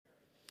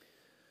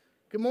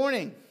Good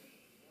morning.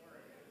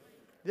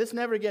 This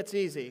never gets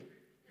easy.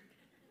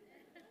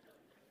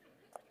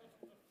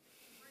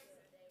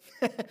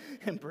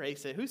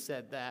 Embrace it. Who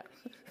said that?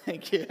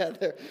 Thank you,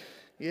 Heather.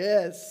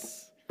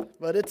 Yes,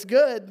 but it's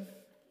good.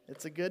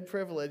 It's a good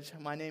privilege.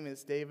 My name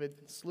is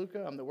David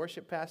Sluka. I'm the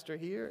worship pastor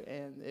here,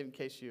 and in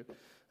case you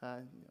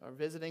are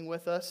visiting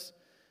with us,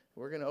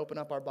 we're going to open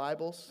up our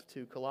Bibles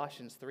to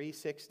Colossians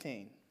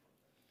 3:16.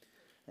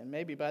 And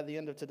maybe by the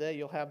end of today,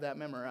 you'll have that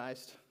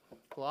memorized.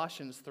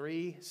 Colossians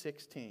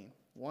 3:16,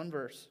 one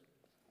verse.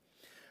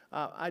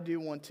 I do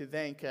want to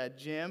thank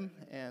Jim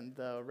and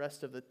the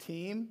rest of the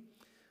team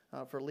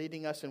for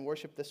leading us in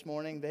worship this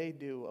morning. They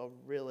do a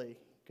really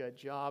good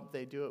job.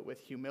 They do it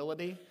with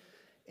humility,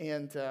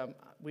 and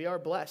we are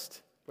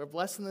blessed. We're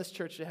blessed in this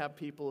church to have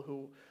people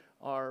who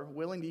are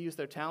willing to use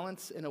their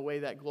talents in a way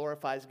that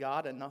glorifies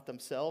God and not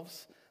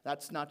themselves.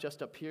 That's not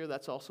just up here.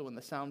 That's also in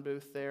the sound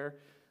booth there,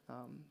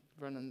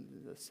 running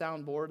the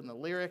soundboard and the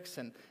lyrics.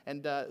 And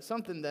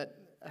something that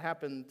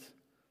happened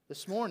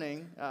this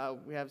morning,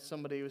 we have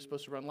somebody who was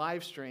supposed to run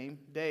live stream,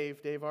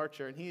 Dave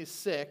Archer, and he is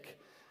sick.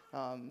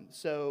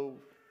 So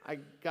I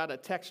got a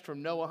text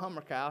from Noah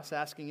Hummerkaus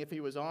asking if he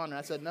was on, and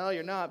I said, no,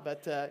 you're not,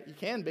 but you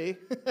can be.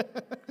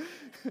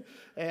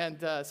 And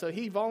so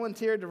he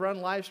volunteered to run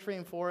live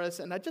stream for us,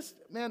 and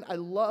I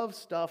love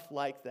stuff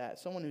like that.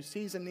 Someone who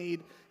sees a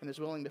need and is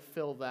willing to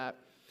fill that.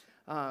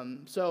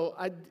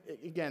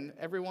 Again,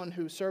 everyone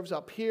who serves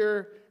up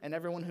here and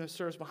everyone who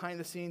serves behind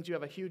the scenes, you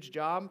have a huge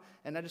job,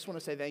 and I just want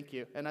to say thank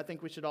you. And I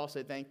think we should all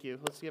say thank you.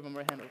 Let's give them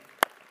a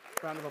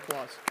round of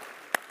applause.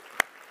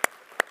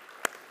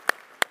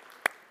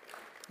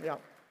 Yeah.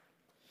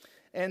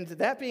 And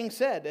that being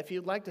said, if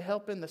you'd like to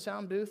help in the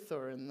sound booth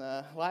or in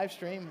the live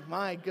stream,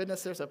 my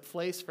goodness, there's a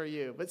place for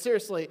you. But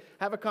seriously,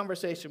 have a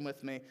conversation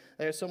with me.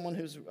 There's someone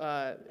who's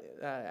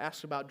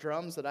asked about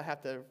drums that I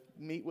have to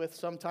meet with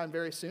sometime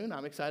very soon.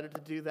 I'm excited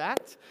to do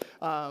that.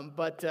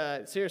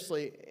 But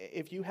seriously,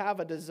 if you have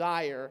a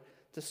desire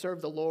to serve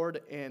the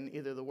Lord in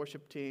either the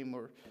worship team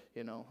or,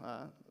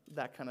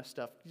 that kind of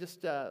stuff,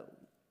 just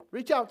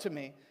reach out to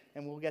me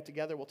and we'll get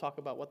together. We'll talk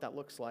about what that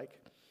looks like.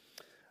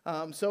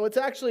 So it's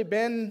actually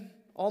been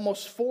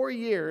almost 4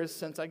 years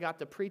since I got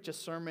to preach a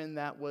sermon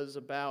that was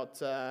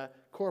about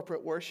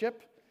corporate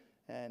worship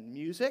and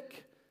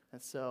music.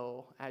 And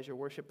so as your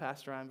worship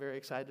pastor, I'm very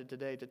excited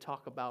today to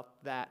talk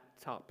about that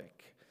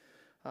topic.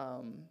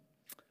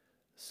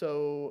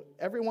 So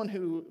everyone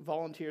who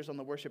volunteers on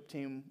the worship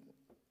team,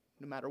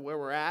 no matter where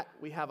we're at,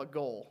 we have a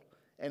goal.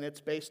 And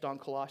it's based on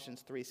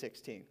Colossians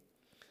 3:16.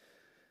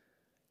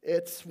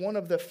 It's one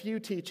of the few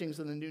teachings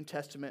in the New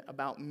Testament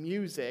about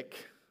music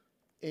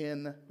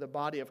in the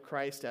body of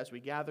Christ as we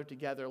gather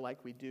together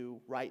like we do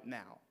right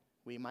now.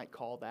 We might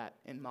call that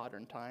in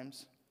modern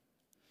times.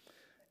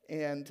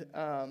 And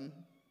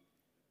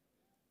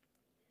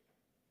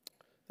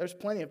there's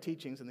plenty of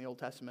teachings in the Old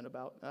Testament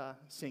about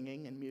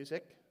singing and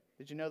music.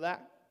 Did you know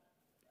that?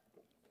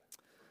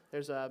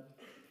 There's a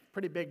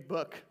pretty big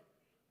book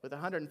with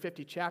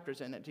 150 chapters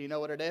in it. Do you know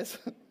what it is?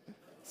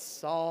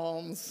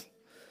 Psalms.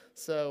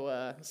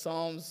 So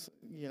Psalms,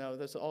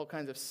 there's all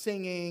kinds of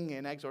singing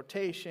and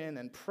exhortation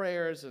and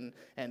prayers and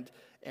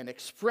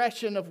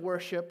expression of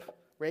worship,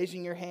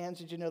 raising your hands.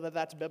 Did you know that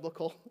that's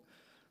biblical?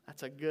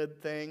 That's a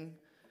good thing.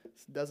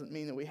 It doesn't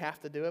mean that we have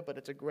to do it, but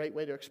it's a great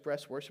way to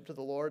express worship to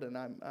the Lord.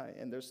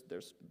 And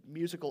there's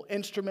musical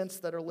instruments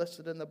that are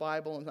listed in the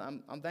Bible,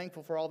 and I'm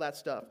thankful for all that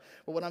stuff.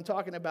 But what I'm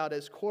talking about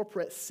is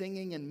corporate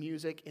singing and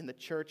music in the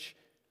church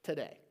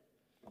today,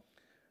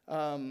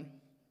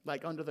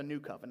 like under the new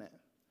covenant.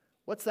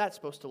 What's that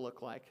supposed to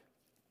look like?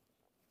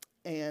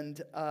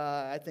 And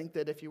I think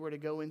that if you were to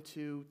go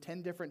into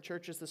 10 different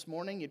churches this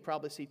morning, you'd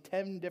probably see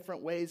 10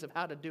 different ways of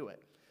how to do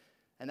it.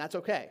 And that's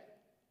okay.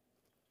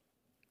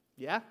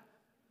 Yeah?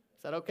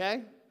 Is that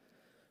okay?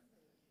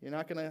 You're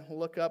not going to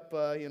look up,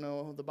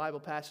 the Bible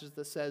passage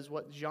that says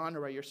what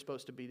genre you're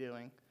supposed to be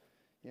doing.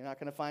 You're not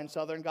going to find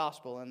Southern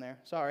gospel in there.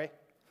 Sorry.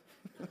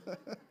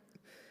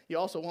 You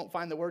also won't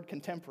find the word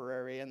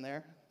contemporary in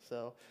there.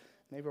 So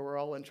maybe we're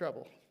all in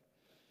trouble.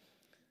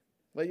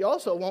 But you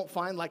also won't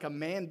find like a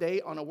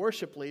mandate on a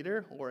worship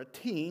leader or a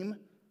team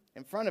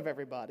in front of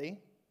everybody,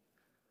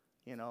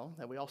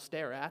 that we all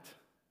stare at.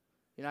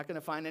 You're not going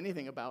to find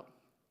anything about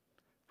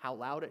how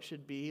loud it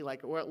should be,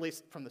 or at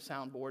least from the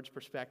soundboard's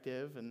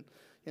perspective, and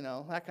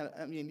that kind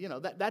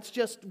of. That's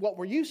just what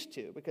we're used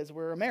to because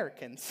we're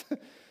Americans,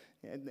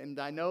 and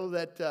I know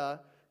that the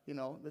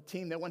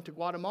team that went to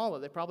Guatemala,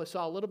 they probably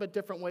saw a little bit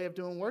different way of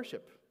doing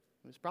worship.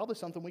 It was probably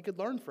something we could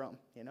learn from,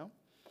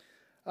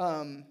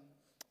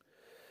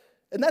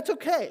 And that's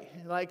okay.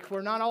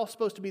 We're not all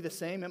supposed to be the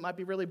same. It might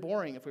be really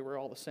boring if we were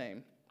all the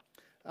same.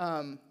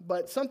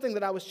 But something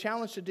that I was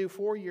challenged to do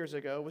 4 years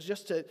ago was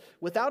just to,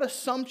 without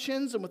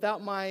assumptions and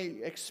without my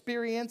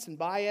experience and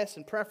bias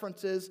and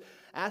preferences,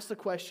 ask the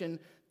question,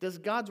 does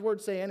God's word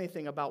say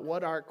anything about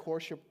what our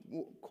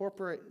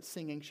corporate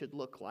singing should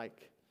look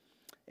like?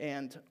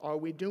 And are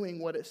we doing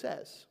what it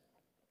says?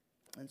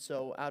 And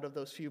so out of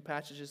those few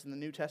passages in the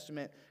New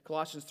Testament,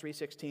 Colossians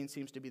 3:16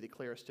 seems to be the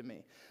clearest to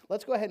me.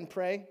 Let's go ahead and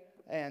pray.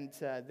 and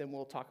then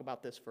we'll talk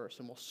about this verse,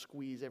 and we'll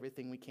squeeze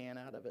everything we can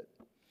out of it.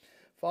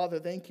 Father,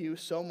 thank you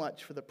so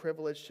much for the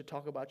privilege to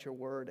talk about your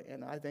word,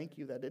 and I thank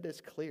you that it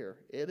is clear.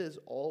 It is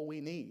all we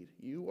need.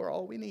 You are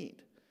all we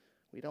need.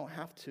 We don't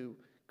have to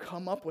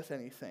come up with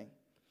anything.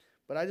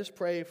 But I just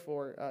pray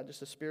for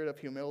just a spirit of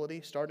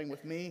humility, starting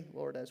with me,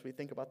 Lord, as we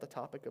think about the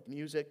topic of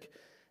music,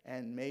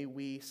 and may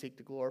we seek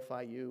to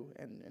glorify you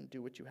and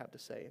do what you have to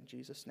say. In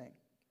Jesus' name,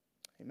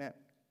 amen.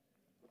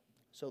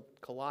 So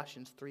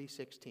Colossians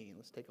 3:16,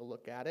 let's take a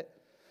look at it.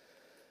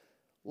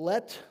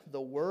 Let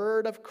the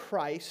word of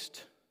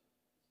Christ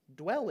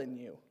dwell in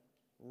you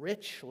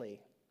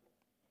richly,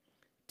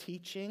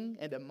 teaching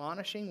and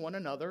admonishing one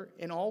another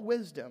in all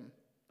wisdom,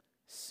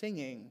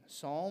 singing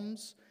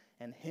psalms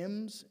and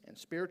hymns and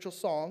spiritual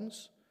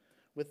songs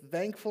with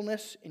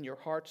thankfulness in your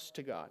hearts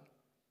to God.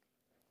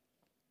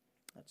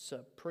 That's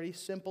a pretty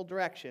simple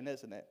direction,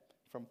 isn't it,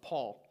 from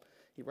Paul?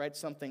 He writes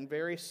something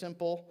very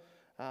simple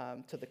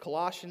to the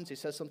Colossians. He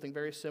says something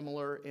very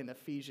similar in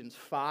Ephesians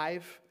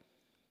 5.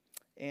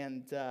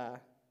 And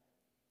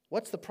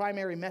what's the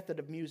primary method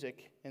of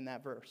music in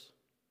that verse?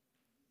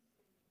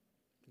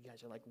 You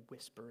guys are like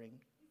whispering.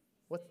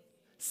 What?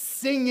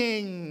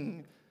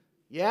 Singing.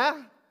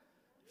 Yeah?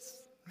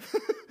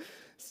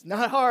 It's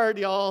not hard,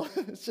 y'all.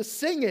 It's just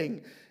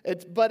singing.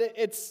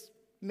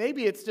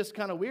 Maybe it's just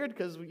kind of weird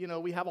because,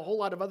 we have a whole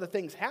lot of other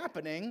things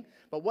happening.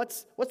 But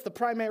what's the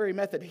primary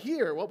method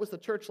here? What was the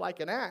church like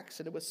in Acts?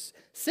 And it was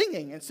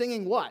singing. And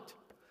singing what?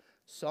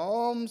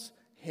 Psalms,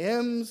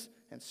 hymns,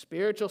 and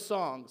spiritual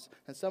songs.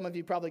 And some of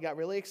you probably got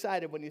really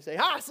excited when you say,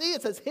 see,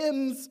 it says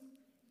hymns.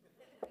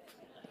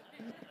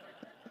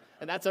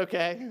 And that's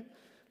okay.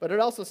 But it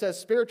also says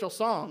spiritual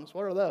songs.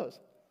 What are those?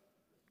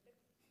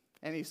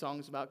 Any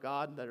songs about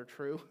God that are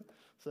true.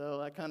 So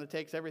that kind of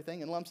takes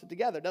everything and lumps it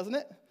together, doesn't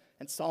it?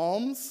 And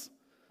psalms.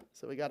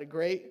 So we got a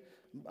great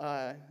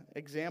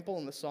example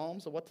in the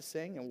Psalms of what to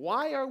sing. And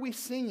why are we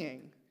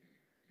singing?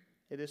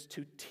 It is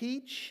to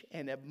teach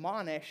and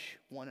admonish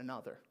one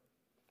another.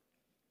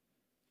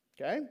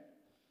 Okay?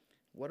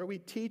 What are we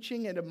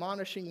teaching and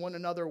admonishing one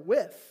another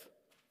with?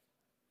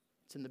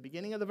 It's in the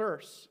beginning of the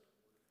verse.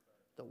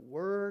 The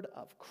word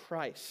of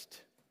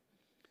Christ.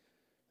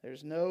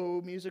 There's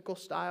no musical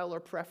style or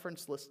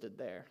preference listed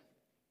there.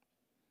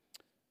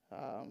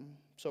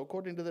 So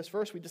according to this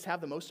verse, we just have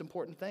the most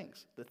important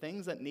things. The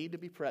things that need to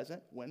be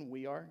present when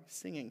we are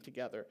singing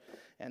together.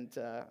 And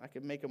I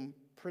can make them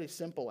pretty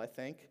simple, I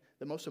think.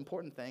 The most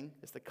important thing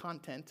is the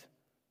content,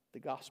 the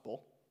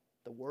gospel,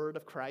 the word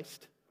of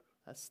Christ.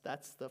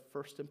 That's the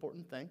first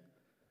important thing.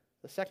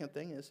 The second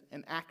thing is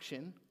an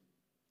action,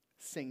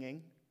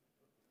 singing.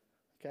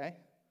 Okay?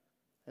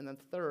 And then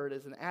third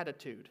is an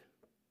attitude,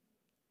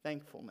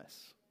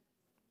 thankfulness.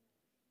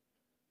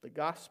 The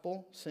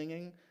gospel,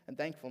 singing, and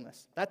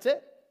thankfulness. That's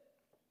it.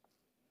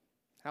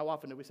 How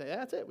often do we say,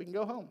 that's it, we can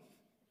go home?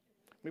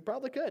 We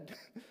probably could.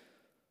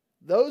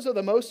 Those are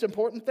the most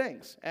important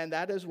things, and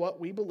that is what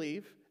we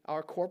believe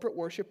our corporate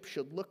worship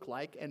should look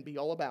like and be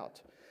all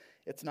about.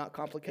 It's not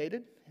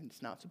complicated, and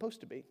it's not supposed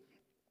to be.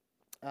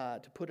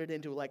 To put it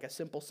into like a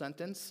simple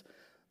sentence,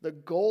 the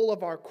goal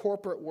of our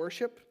corporate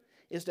worship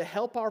is to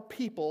help our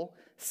people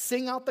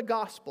sing out the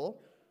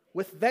gospel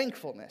with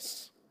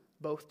thankfulness,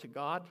 both to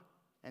God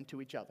and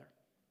to each other.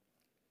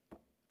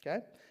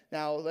 Okay?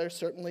 Now, there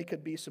certainly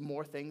could be some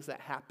more things that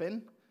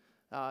happen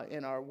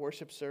in our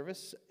worship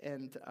service,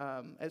 and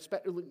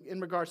especially in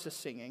regards to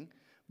singing.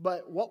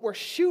 But what we're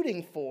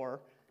shooting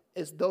for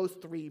is those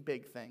three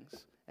big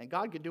things. And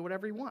God can do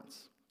whatever he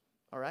wants.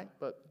 All right?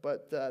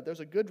 But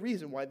there's a good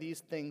reason why these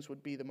things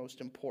would be the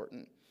most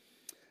important.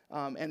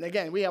 And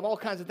again, we have all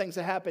kinds of things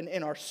that happen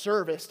in our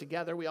service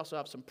together. We also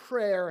have some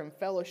prayer and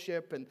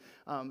fellowship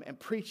and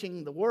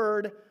preaching the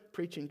word,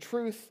 preaching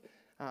truth.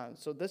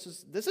 So this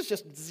is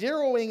just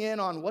zeroing in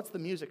on what's the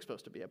music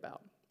supposed to be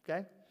about,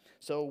 okay?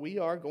 So we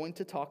are going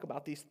to talk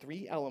about these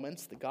three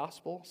elements, the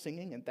gospel,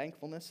 singing, and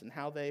thankfulness, and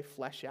how they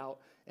flesh out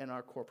in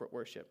our corporate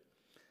worship.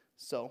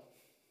 So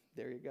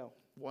there you go.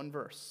 One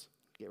verse.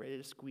 Get ready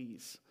to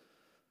squeeze.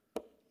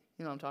 You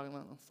know what I'm talking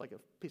about? It's like a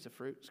piece of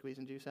fruit,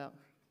 squeezing juice out.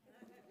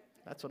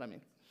 That's what I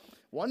mean.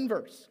 One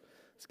verse.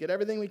 Let's get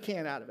everything we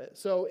can out of it.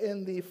 So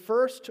in the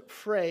first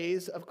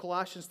phrase of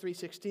Colossians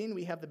 3:16,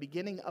 we have the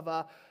beginning of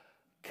a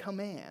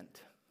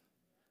command.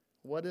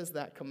 What is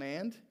that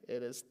command?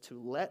 It is to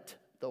let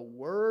the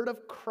word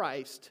of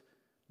Christ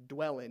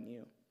dwell in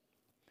you.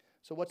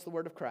 So what's the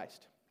word of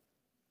Christ?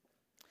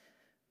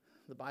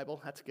 The Bible.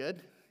 That's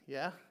good.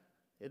 Yeah,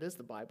 it is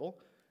the Bible.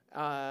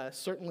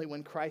 Certainly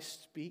when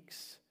Christ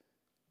speaks,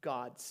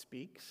 God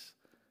speaks.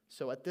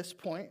 So at this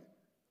point,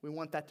 we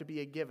want that to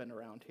be a given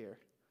around here.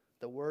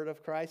 The word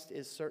of Christ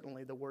is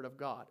certainly the word of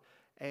God.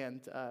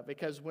 And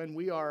because when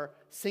we are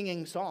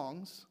singing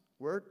songs,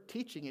 we're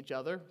teaching each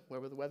other,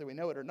 whether we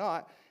know it or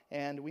not,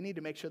 and we need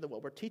to make sure that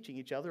what we're teaching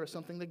each other is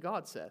something that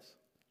God says.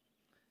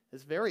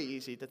 It's very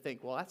easy to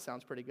think, well, that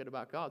sounds pretty good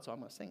about God, so I'm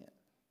going to sing it.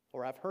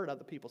 Or I've heard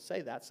other people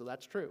say that, so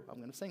that's true. I'm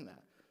going to sing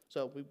that.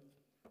 So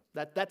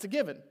that's a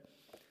given.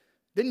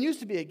 Didn't used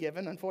to be a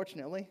given,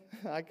 unfortunately.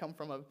 I come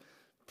from a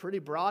pretty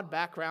broad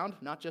background,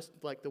 not just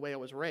like the way I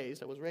was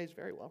raised. I was raised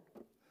very well.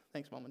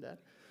 Thanks, Mom and Dad.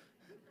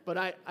 But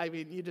I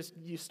mean,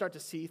 you start to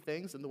see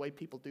things and the way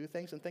people do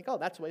things and think, oh,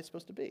 that's the way it's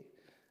supposed to be.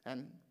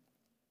 And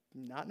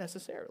not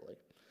necessarily.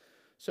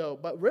 So,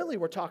 but really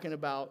we're talking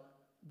about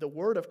the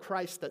word of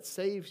Christ that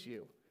saves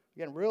you.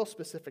 Again, real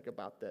specific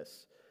about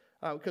this.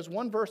 Because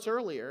one verse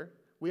earlier,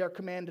 we are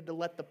commanded to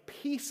let the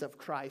peace of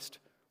Christ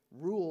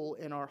rule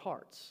in our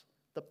hearts.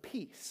 The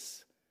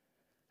peace.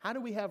 How do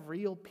we have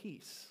real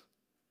peace?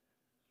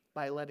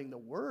 By letting the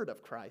word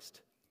of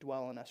Christ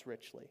dwell in us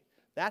richly.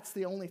 That's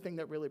the only thing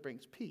that really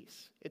brings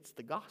peace. It's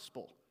the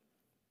gospel.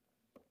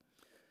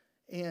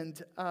 And,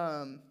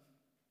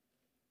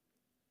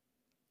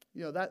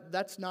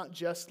 that's not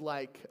just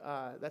like,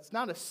 that's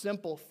not a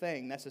simple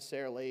thing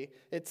necessarily.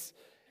 It's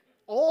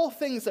all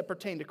things that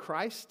pertain to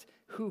Christ,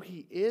 who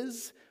he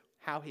is,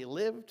 how he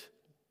lived,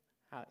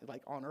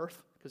 like on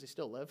earth, because he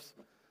still lives,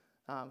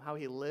 how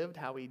he lived,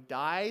 how he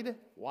died,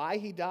 why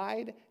he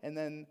died, and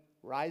then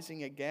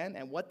rising again,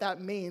 and what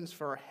that means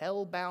for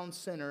hell-bound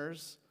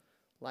sinners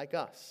like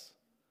us.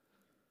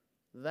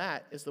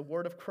 That is the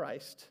word of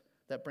Christ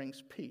that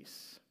brings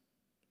peace.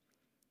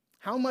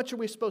 How much are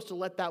we supposed to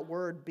let that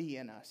word be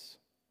in us?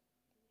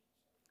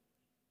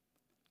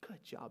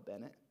 Good job,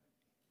 Bennett.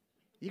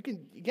 You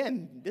can,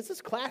 again, this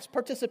is class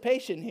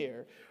participation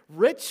here.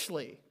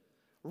 Richly.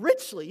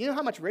 Richly. You know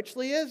how much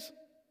richly is?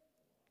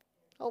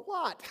 A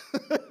lot.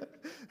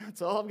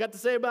 That's all I've got to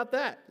say about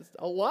that. It's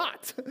a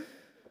lot.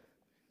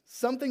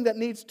 Something that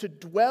needs to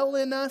dwell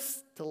in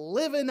us, to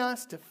live in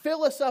us, to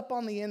fill us up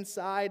on the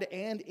inside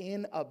and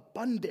in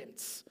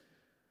abundance.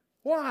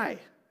 Why?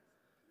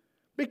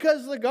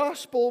 Because the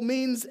gospel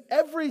means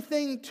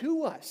everything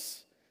to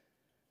us.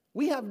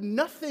 We have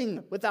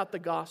nothing without the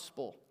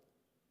gospel.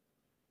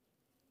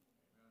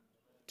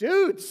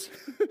 Dudes,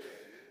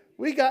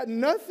 we got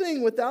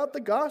nothing without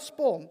the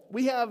gospel.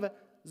 We have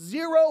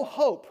zero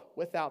hope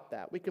without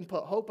that. We can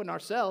put hope in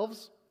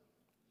ourselves.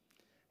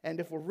 And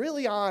if we're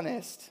really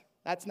honest,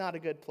 that's not a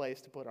good place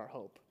to put our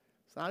hope.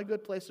 It's not a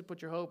good place to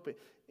put your hope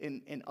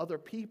in other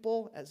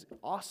people, as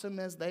awesome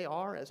as they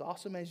are, as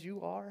awesome as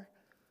you are.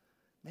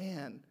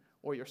 Man,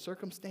 or your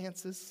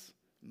circumstances,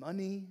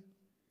 money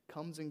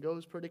comes and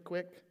goes pretty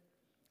quick,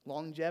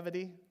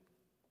 longevity.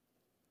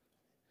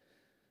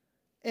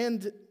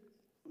 And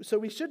so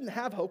we shouldn't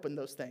have hope in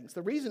those things.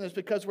 The reason is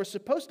because we're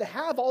supposed to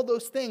have all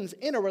those things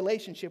in a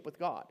relationship with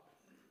God.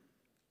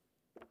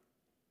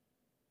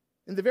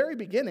 In the very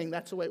beginning,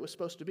 that's the way it was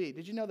supposed to be.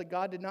 Did you know that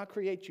God did not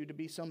create you to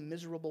be some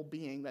miserable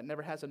being that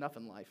never has enough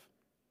in life?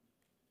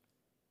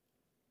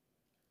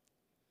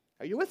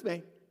 Are you with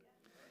me?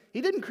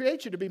 He didn't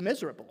create you to be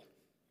miserable.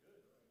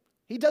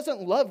 He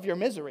doesn't love your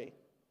misery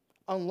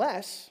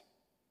unless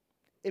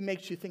it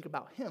makes you think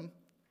about him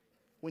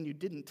when you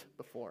didn't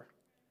before.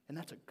 And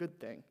that's a good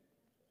thing.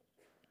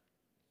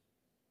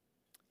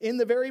 In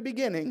the very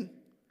beginning,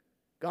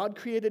 God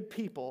created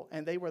people,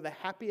 and they were the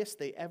happiest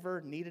they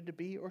ever needed to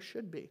be or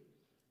should be.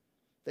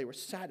 They were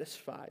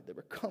satisfied. They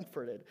were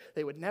comforted.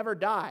 They would never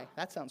die.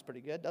 That sounds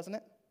pretty good, doesn't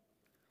it?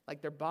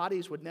 Like their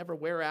bodies would never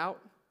wear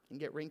out and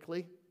get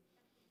wrinkly.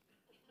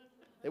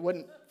 They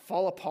wouldn't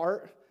fall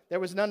apart. There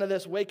was none of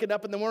this waking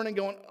up in the morning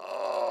going,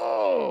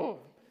 oh.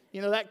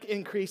 You know, that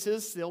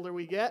increases the older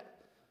we get.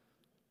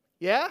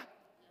 Yeah?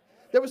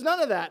 There was none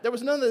of that. There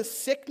was none of the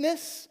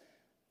sickness.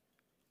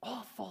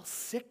 Awful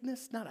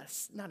sickness. Not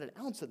an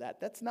ounce of that.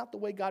 That's not the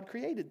way God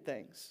created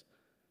things.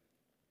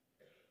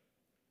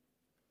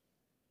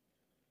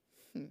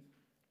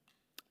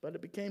 But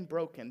it became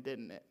broken,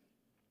 didn't it?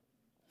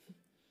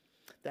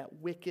 That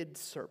wicked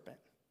serpent,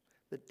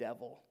 the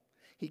devil,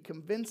 he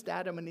convinced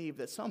Adam and Eve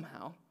that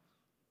somehow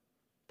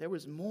there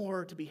was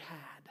more to be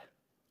had.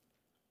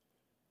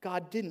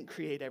 God didn't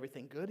create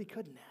everything good. He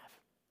couldn't have.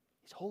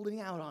 He's holding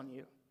out on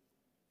you.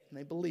 And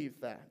they believe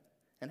that.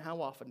 And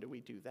how often do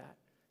we do that?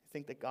 You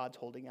think that God's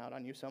holding out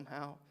on you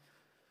somehow?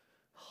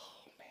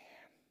 Oh,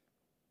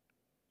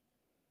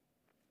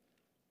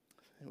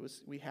 man.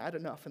 We had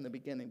enough in the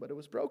beginning, but it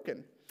was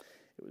broken.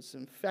 It was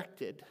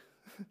infected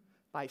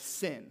by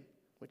sin,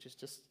 which is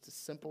just as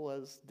simple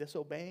as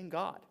disobeying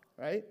God,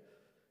 right?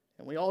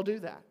 And we all do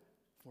that.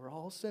 We're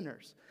all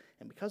sinners.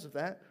 And because of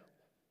that,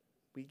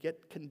 we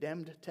get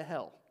condemned to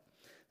hell.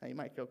 Now you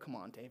might go, come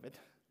on, David.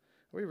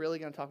 Are we really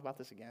going to talk about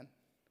this again?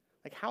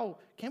 Like how,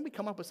 can we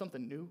come up with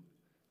something new?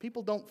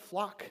 People don't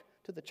flock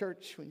to the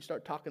church when you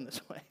start talking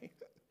this way.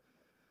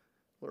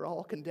 We're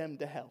all condemned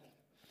to hell.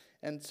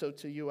 And so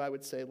to you, I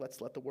would say,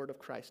 let's let the word of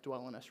Christ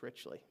dwell in us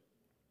richly.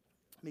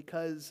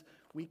 Because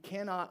we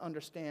cannot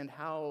understand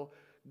how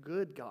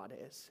good God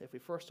is unless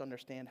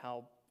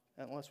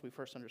we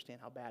first understand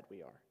how bad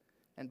we are.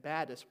 And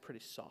bad is a pretty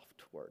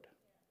soft word.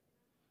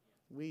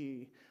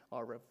 We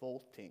are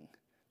revolting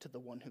to the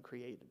one who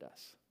created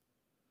us.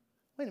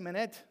 Wait a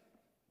minute.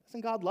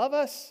 Doesn't God love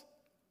us?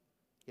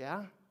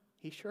 Yeah,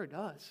 he sure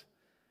does.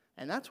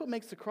 And that's what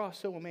makes the cross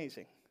so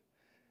amazing.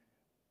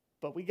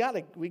 But we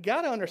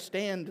gotta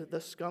understand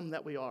the scum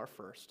that we are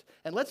first.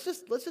 And let's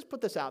just put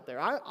this out there.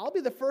 I'll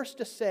be the first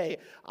to say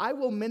I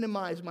will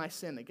minimize my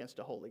sin against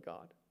a holy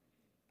God.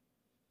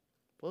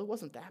 Well, it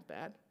wasn't that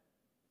bad.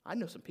 I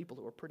know some people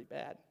who were pretty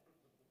bad.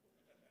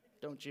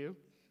 Don't you?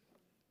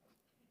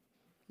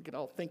 You can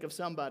all think of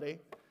somebody.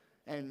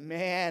 And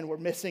man, we're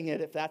missing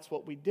it if that's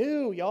what we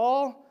do,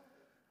 y'all.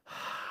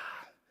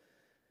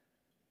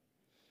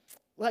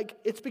 Like,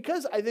 it's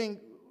because I think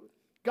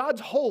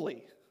God's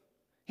holy.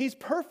 He's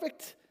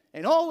perfect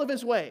in all of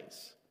his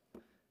ways,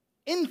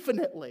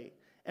 infinitely.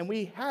 And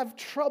we have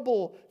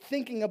trouble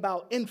thinking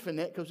about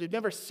infinite because we've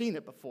never seen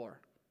it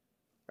before,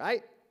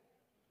 right?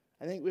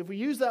 I think if we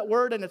use that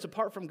word and it's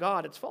apart from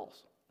God, it's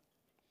false.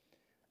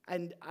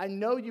 And I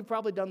know you've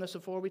probably done this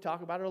before. We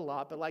talk about it a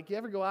lot. But like, you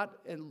ever go out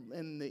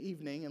in the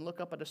evening and look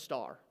up at a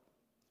star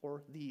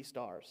or the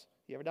stars?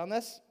 You ever done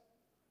this?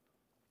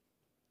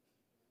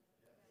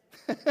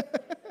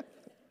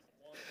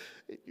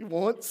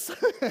 Once.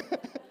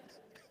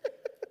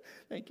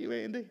 Thank you,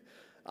 Andy.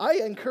 I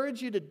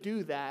encourage you to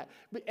do that.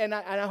 And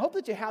I hope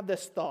that you have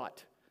this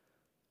thought.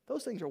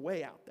 Those things are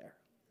way out there.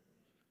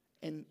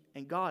 And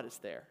God is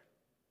there.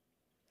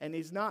 And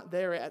he's not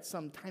there at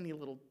some tiny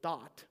little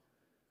dot.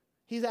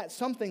 He's at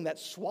something that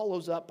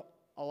swallows up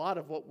a lot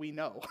of what we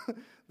know.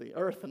 The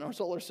earth and our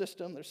solar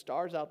system, there's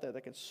stars out there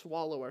that can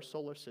swallow our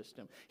solar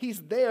system.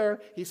 He's there,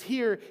 he's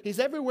here, he's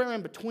everywhere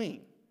in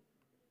between.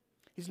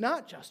 He's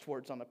not just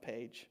words on a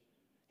page.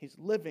 He's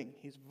living,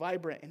 he's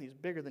vibrant, and he's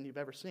bigger than you've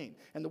ever seen.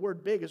 And the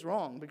word big is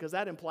wrong because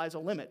that implies a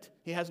limit.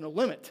 He has no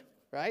limit,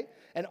 right?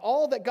 And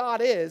all that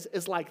God is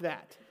like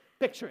that.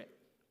 Picture it.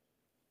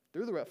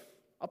 Through the roof,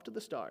 up to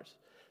the stars.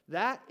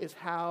 That is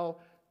how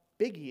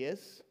big he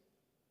is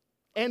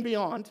and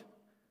beyond.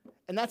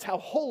 And that's how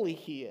holy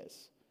he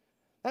is.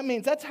 That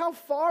means that's how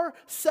far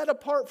set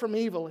apart from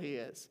evil he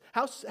is.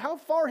 How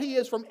far he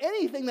is from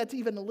anything that's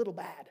even a little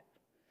bad.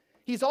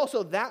 He's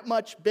also that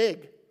much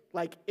big,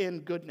 like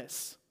in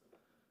goodness.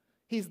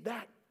 He's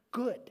that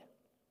good.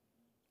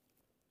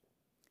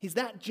 He's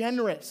that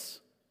generous.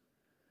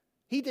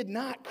 He did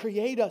not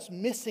create us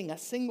missing a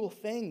single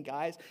thing,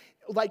 guys.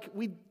 Like,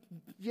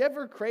 you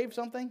ever crave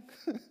something?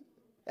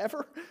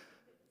 Ever?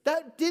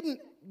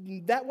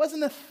 That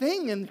wasn't a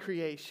thing in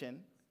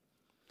creation.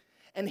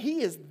 And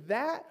he is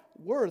that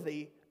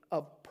worthy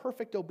of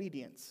perfect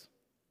obedience.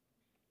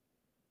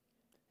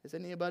 Has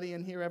anybody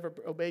in here ever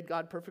obeyed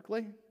God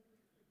perfectly?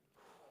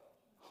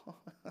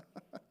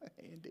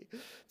 Andy.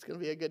 It's going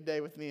to be a good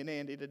day with me and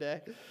Andy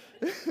today.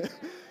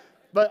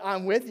 But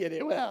I'm with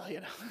you. Well,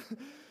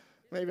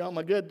 maybe on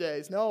my good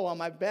days. No, on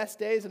my best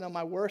days and on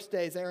my worst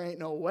days, there ain't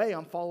no way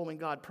I'm following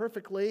God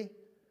perfectly.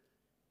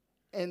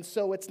 And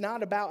so it's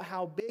not about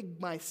how big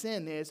my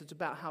sin is. It's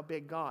about how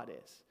big God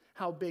is.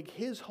 How big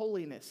his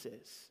holiness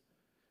is.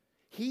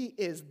 He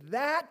is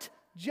that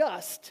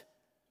just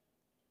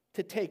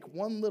to take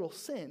one little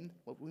sin,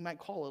 what we might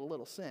call it a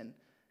little sin,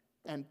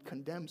 and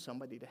condemn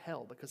somebody to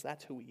hell because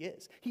that's who he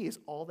is. He is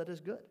all that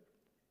is good.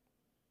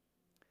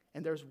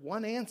 And there's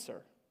one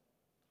answer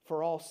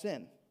for all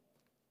sin.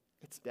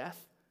 It's death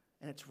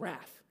and it's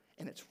wrath.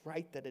 And it's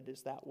right that it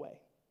is that way.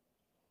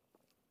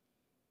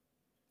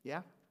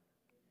 Yeah?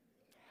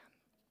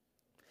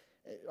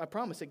 I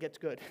promise it gets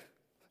good.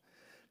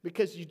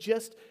 Because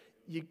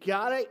you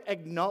gotta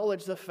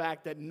acknowledge the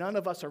fact that none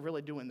of us are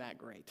really doing that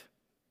great.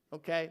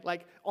 Okay?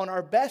 Like, on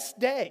our best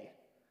day,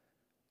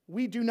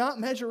 we do not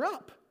measure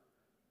up.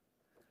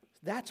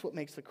 That's what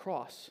makes the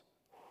cross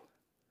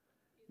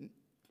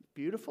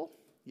beautiful,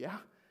 yeah,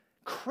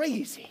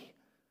 crazy.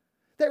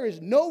 There is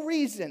no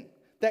reason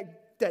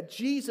that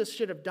Jesus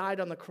should have died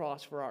on the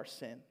cross for our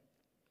sin.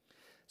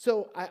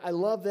 So I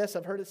love this.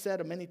 I've heard it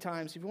said many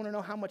times. If you want to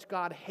know how much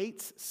God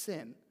hates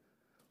sin,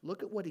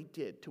 look at what he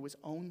did to his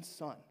own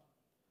son.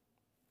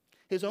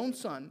 His own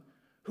son,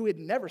 who had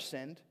never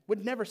sinned,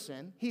 would never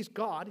sin. He's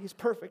God. He's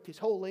perfect. He's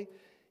holy.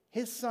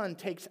 His son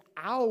takes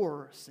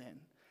our sin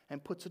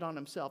and puts it on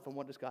himself. And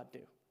what does God do?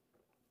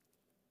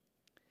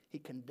 He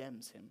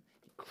condemns him.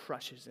 He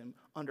crushes him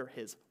under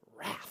his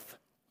wrath.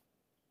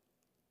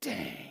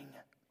 Dang.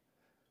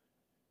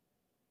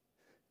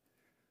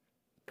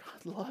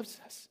 God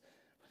loves us,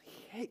 but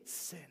he hates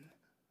sin.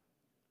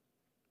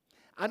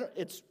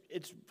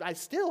 I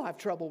still have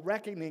trouble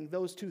reckoning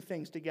those two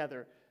things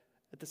together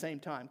at the same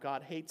time.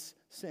 God hates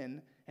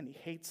sin and he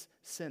hates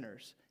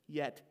sinners.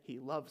 Yet he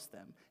loves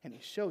them. And he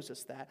shows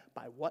us that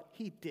by what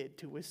he did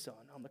to his son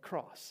on the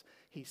cross.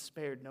 He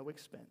spared no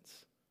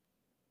expense.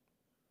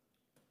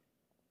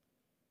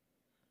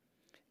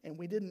 And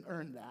we didn't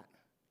earn that.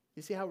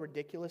 You see how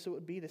ridiculous it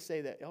would be to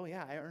say that, oh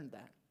yeah, I earned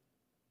that.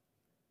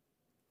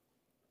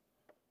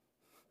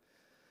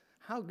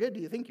 How good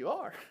do you think you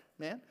are,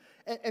 man?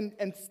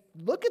 And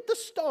look at the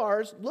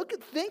stars.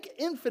 Think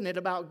infinite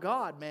about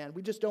God, man.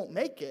 We just don't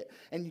make it.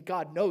 And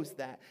God knows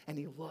that. And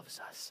he loves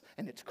us.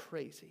 And it's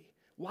crazy.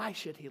 Why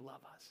should he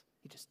love us?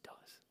 He just does.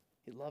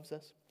 He loves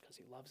us because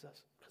he loves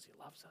us because he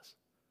loves us.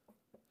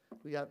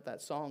 We got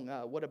that song,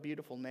 What a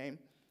Beautiful Name,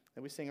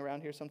 that we sing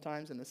around here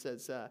sometimes. And it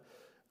says,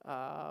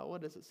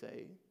 what does it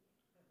say?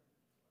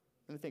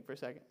 Let me think for a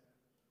second.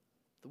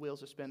 The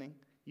wheels are spinning.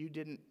 You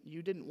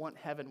didn't want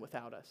heaven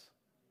without us.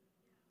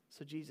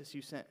 So Jesus,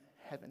 you sent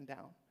heaven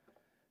down.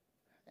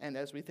 And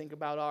as we think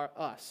about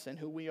us and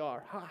who we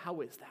are,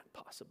 how is that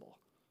possible?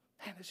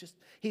 Man,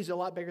 he's a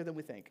lot bigger than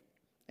we think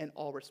in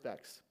all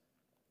respects.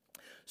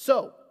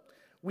 So,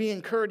 we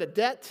incurred a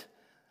debt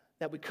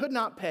that we could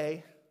not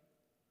pay,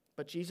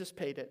 but Jesus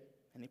paid it,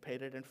 and he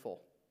paid it in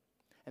full.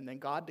 And then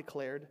God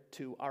declared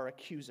to our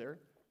accuser,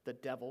 the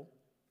devil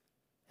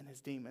and his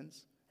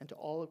demons, and to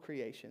all of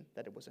creation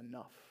that it was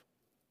enough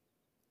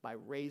by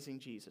raising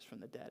Jesus from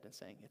the dead and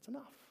saying, it's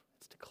enough.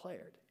 It's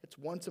declared. It's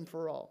once and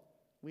for all.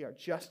 We are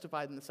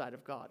justified in the sight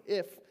of God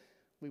if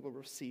we will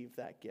receive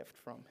that gift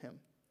from him.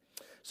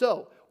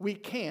 So, we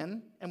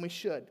can and we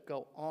should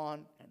go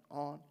on and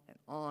on and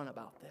on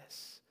about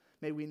this.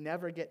 May we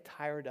never get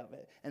tired of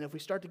it. And if we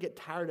start to get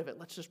tired of it,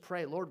 let's just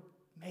pray, Lord,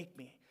 make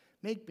me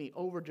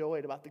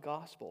overjoyed about the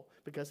gospel,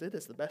 because it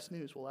is the best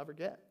news we'll ever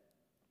get.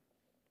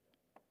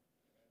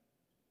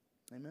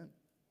 Amen.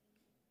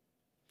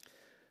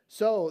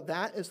 So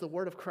that is the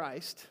word of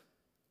Christ.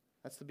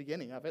 That's the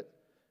beginning of it.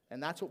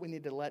 And that's what we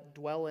need to let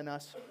dwell in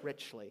us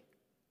richly.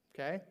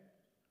 Okay?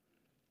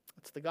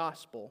 It's the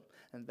gospel.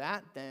 And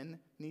that then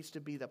needs to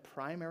be the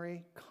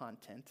primary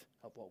content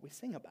of what we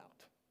sing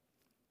about.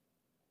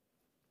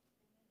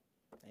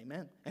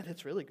 Amen. And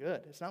it's really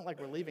good. It's not like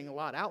we're leaving a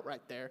lot out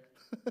right there.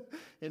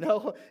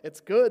 It's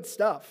good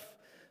stuff.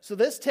 So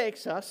this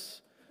takes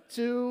us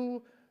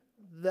to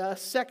the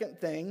second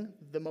thing,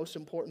 the most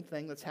important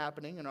thing that's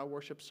happening in our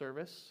worship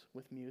service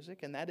with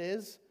music, and that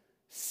is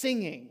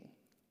singing.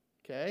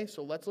 Okay,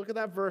 so let's look at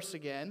that verse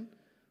again.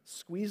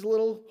 Squeeze a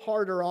little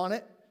harder on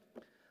it.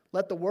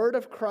 Let the word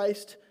of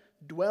Christ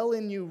dwell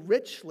in you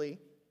richly,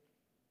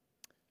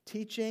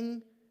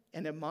 teaching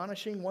and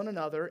admonishing one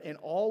another in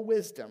all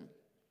wisdom,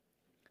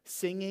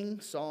 singing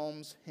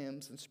psalms,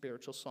 hymns, and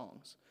spiritual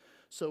songs.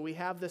 So we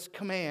have this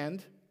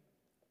command,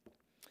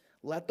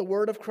 let the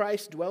word of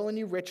Christ dwell in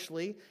you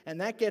richly, and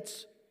that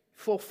gets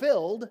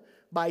fulfilled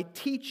by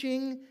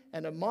teaching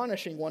and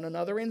admonishing one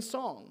another in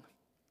song.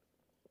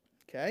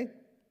 Okay?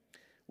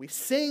 We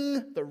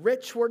sing the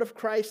rich word of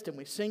Christ, and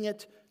we sing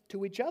it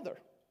to each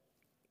other.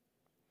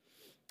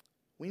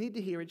 We need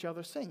to hear each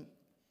other sing.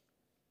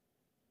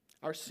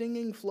 Our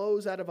singing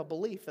flows out of a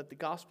belief that the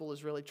gospel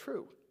is really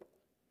true.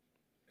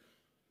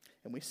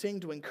 And we sing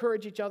to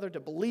encourage each other to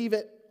believe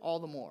it all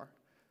the more.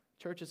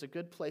 Church is a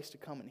good place to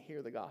come and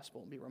hear the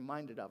gospel and be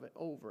reminded of it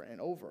over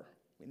and over.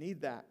 We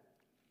need that.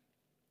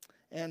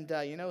 And,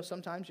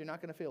 sometimes you're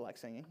not going to feel like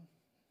singing.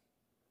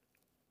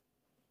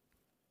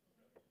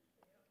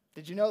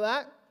 Did you know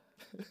that?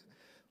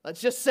 Let's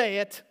just say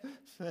it.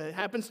 It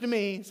happens to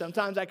me.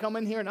 Sometimes I come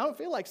in here and I don't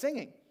feel like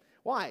singing.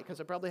 Why? Because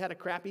I probably had a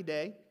crappy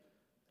day.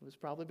 It was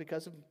probably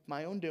because of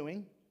my own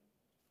doing.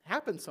 It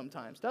happens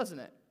sometimes, doesn't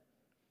it?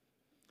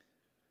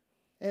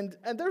 And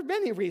there are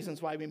many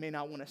reasons why we may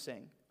not want to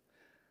sing.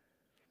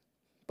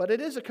 But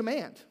it is a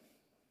command.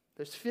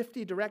 There's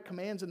 50 direct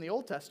commands in the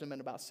Old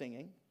Testament about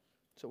singing.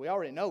 So we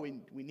already know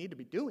we need to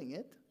be doing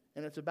it.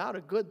 And it's about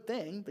a good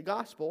thing, the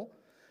gospel.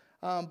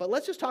 But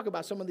let's just talk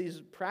about some of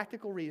these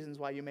practical reasons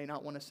why you may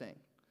not want to sing.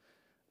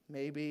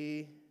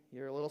 Maybe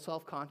you're a little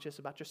self-conscious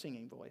about your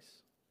singing voice.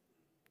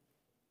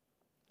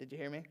 Did you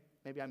hear me?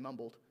 Maybe I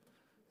mumbled.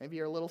 Maybe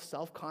you're a little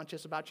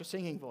self-conscious about your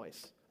singing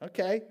voice.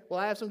 Okay, well,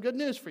 I have some good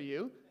news for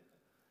you.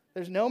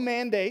 There's no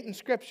mandate in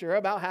Scripture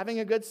about having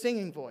a good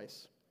singing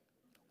voice.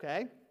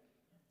 Okay?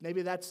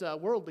 Maybe that's a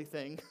worldly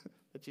thing,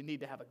 that you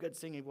need to have a good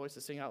singing voice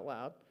to sing out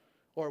loud,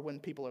 or when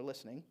people are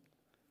listening.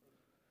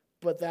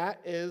 But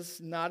that is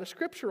not a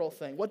scriptural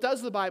thing. What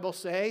does the Bible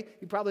say?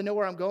 You probably know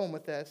where I'm going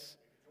with this.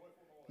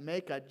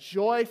 Make a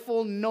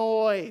joyful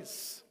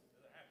noise.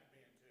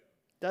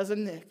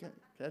 Doesn't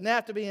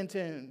have to be in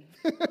tune.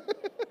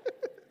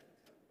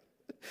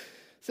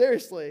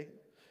 Seriously.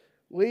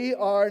 We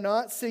are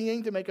not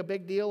singing to make a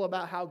big deal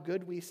about how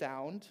good we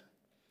sound.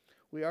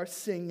 We are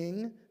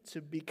singing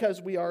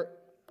because we are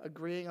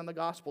agreeing on the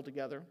gospel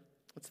together.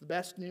 It's the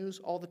best news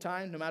all the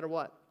time, no matter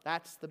what.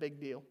 That's the big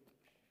deal.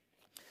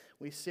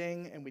 We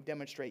sing and we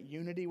demonstrate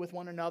unity with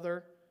one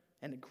another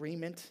and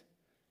agreement.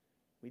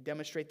 We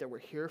demonstrate that we're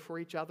here for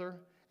each other.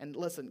 And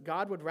listen,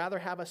 God would rather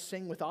have us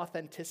sing with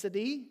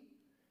authenticity,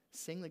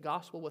 sing the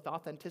gospel with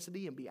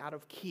authenticity and be out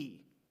of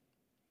key,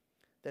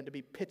 than to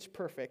be pitch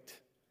perfect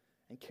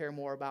and care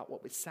more about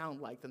what we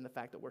sound like than the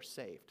fact that we're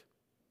saved.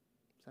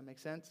 Does that make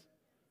sense?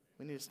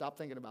 We need to stop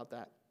thinking about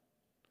that.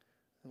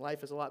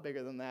 Life is a lot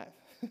bigger than that.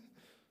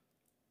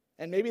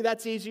 And maybe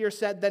that's easier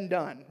said than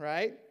done,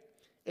 right?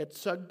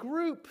 It's a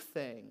group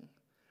thing.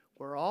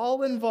 We're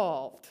all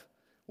involved.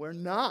 We're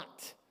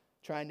not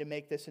trying to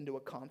make this into a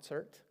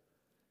concert.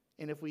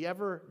 And if we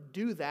ever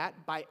do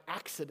that by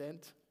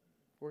accident,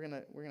 we're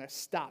gonna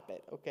stop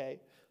it,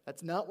 okay?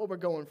 That's not what we're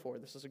going for.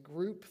 This is a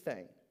group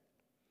thing.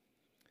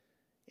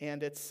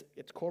 And it's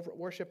corporate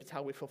worship. It's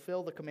how we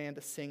fulfill the command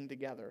to sing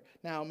together.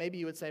 Now, maybe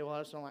you would say,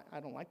 well, I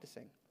don't like to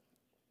sing.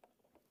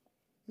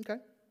 Okay.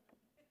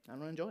 I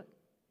don't enjoy it.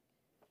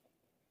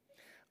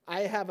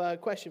 I have a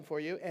question for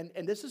you, and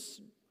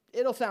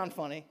it'll sound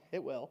funny.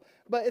 It will.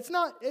 But it's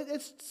not,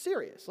 it's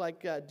serious.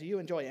 Like, do you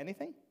enjoy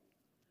anything?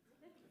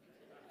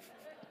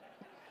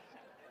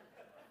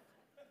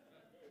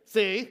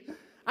 See,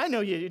 I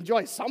know you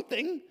enjoy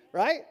something,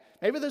 right?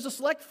 Maybe there's a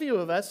select few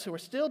of us who are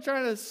still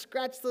trying to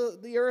scratch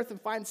the earth and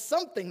find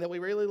something that we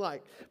really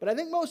like. But I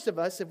think most of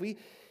us, if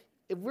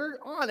we're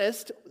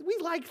honest, we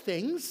like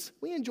things.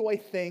 We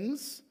enjoy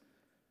things,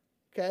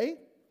 okay?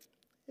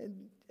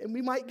 And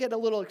we might get a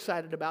little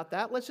excited about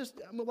that.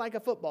 Like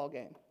a football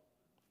game.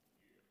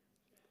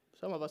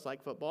 Some of us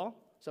like football.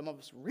 Some of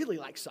us really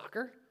like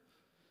soccer.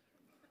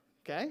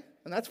 Okay?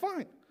 And that's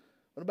fine.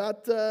 What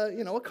about,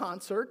 a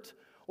concert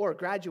or a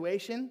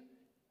graduation?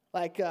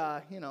 Like,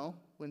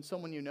 when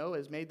someone you know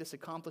has made this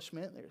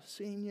accomplishment, they're a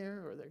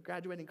senior or they're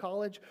graduating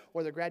college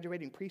or they're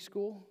graduating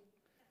preschool.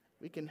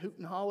 We can hoot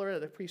and holler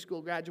at a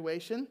preschool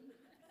graduation,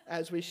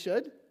 as we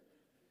should.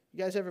 You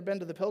guys ever been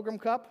to the Pilgrim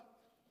Cup?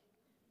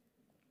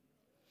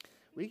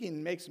 We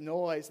can make some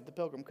noise at the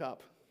Pilgrim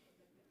Cup.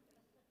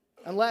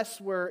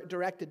 Unless we're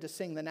directed to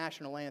sing the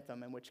national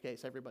anthem, in which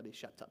case everybody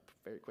shuts up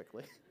very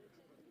quickly.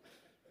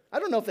 I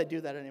don't know if they do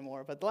that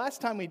anymore, but the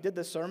last time we did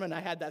this sermon, I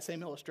had that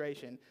same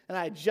illustration, and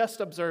I just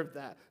observed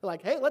that. They're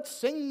like, hey, let's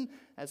sing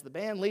as the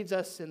band leads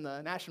us in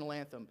the national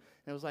anthem.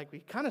 And it was like we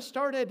kind of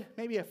started,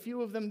 maybe a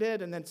few of them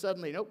did, and then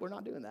suddenly, nope, we're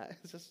not doing that.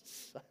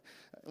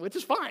 Which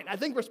is fine. I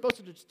think we're supposed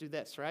to just do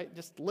this, right?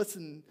 Just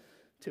listen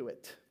to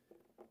it.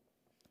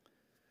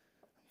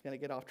 I'm going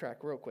to get off track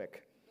real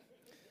quick.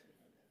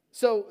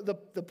 So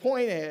the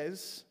point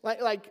is,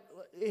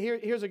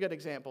 here's a good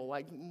example.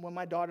 Like when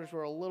my daughters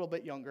were a little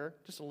bit younger,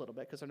 just a little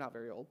bit because they're not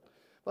very old,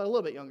 but a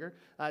little bit younger,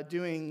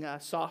 doing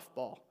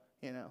softball,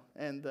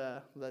 and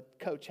the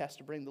coach has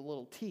to bring the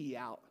little tee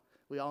out.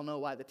 We all know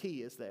why the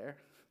tee is there,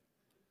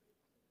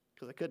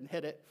 because I couldn't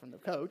hit it from the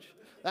coach.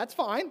 That's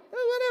fine.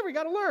 Whatever, you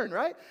got to learn,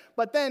 right?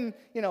 But then,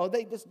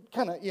 they just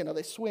kind of,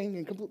 they swing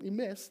and completely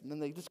miss, and then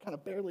they just kind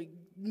of barely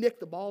nick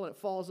the ball and it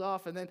falls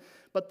off.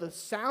 But the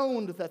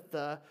sound that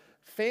the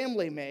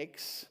family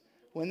makes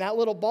when that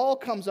little ball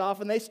comes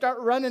off and they start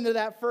running to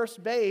that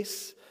first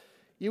base,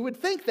 you would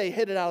think they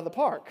hit it out of the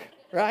park,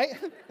 right?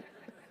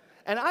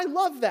 And I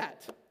love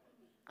that.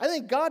 I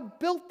think God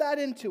built that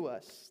into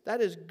us. That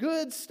is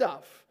good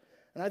stuff.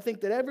 And I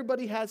think that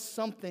everybody has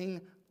something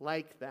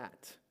like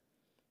that.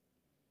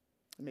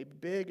 It may be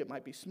big, it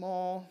might be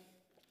small,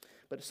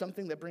 but it's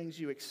something that brings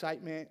you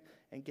excitement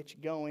and gets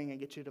you going and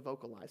gets you to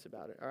vocalize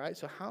about it, all right?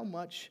 So how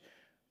much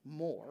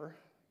more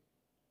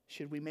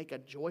should we make a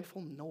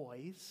joyful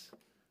noise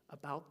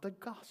about the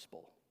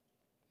gospel?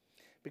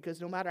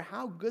 Because no matter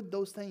how good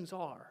those things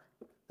are,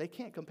 they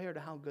can't compare to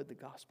how good the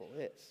gospel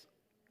is.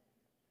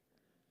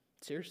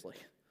 Seriously.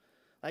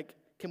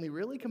 Can we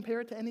really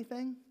compare it to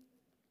anything?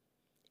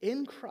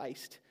 In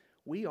Christ,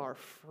 we are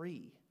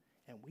free,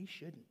 and we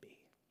shouldn't be.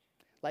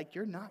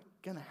 You're not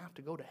going to have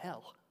to go to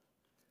hell.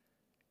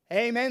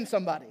 Amen,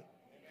 somebody.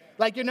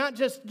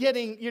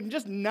 You're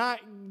just not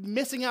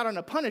missing out on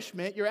a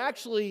punishment. You're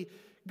actually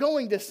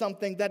going to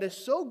something that is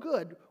so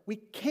good, we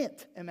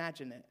can't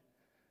imagine it.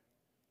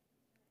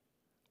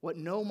 What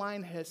no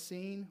mind has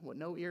seen, what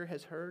no ear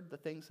has heard, the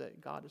things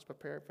that God has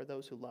prepared for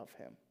those who love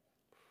him.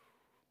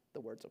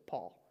 The words of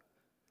Paul.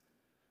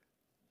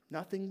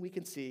 Nothing we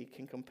can see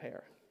can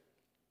compare.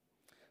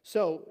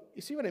 So,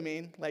 you see what I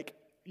mean?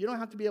 You don't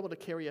have to be able to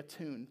carry a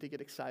tune to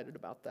get excited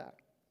about that.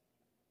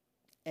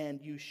 And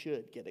you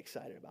should get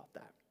excited about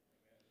that.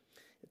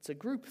 It's a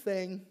group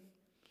thing.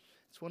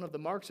 It's one of the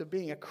marks of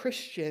being a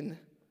Christian.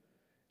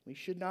 We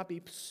should not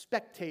be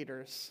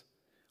spectators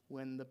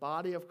when the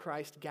body of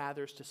Christ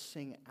gathers to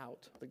sing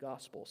out the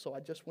gospel. So I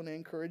just want to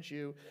encourage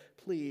you,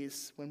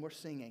 please, when we're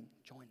singing,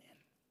 join in.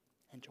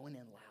 And join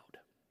in loud.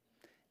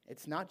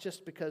 It's not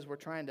just because we're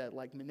trying to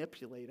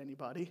manipulate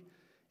anybody.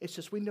 It's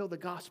just we know the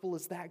gospel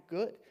is that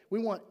good. We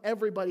want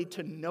everybody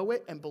to know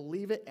it and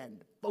believe it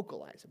and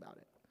vocalize about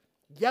it.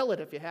 Yell it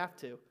if you have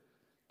to.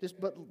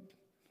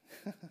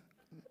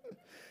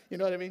 You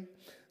know what I mean?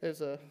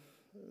 There's a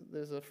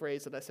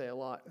phrase that I say a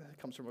lot. It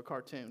comes from a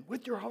cartoon.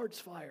 With your heart's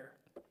fire.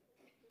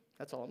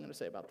 That's all I'm going to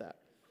say about that.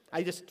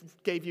 I just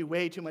gave you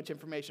way too much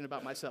information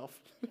about myself.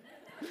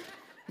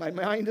 My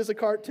mind is a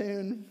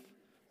cartoon.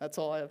 That's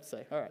all I have to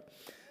say. All right.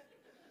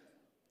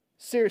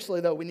 Seriously,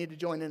 though, we need to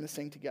join in and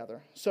sing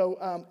together.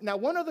 So now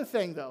one other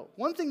thing, though.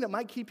 One thing that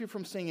might keep you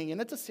from singing,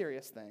 and it's a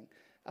serious thing,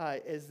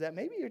 is that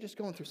maybe you're just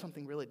going through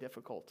something really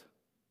difficult.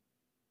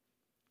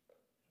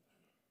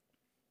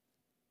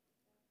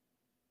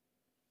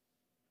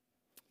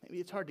 Maybe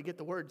it's hard to get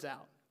the words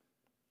out.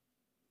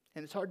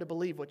 And it's hard to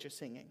believe what you're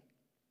singing.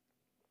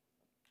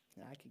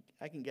 And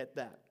I can get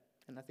that.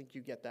 And I think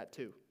you get that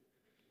too.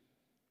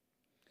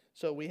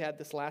 So we had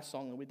this last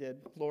song that we did,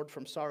 Lord,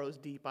 from Sorrow's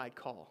Deep I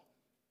Call.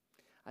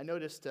 I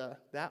noticed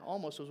that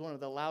almost was one of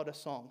the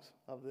loudest songs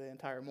of the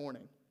entire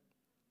morning.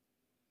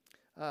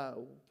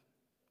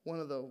 One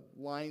of the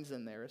lines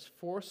in there is,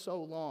 for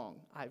so long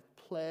I've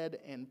pled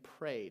and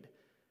prayed,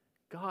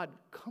 God,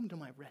 come to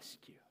my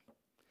rescue.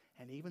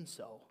 And even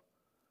so,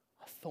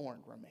 a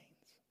thorn remains.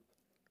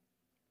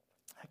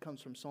 That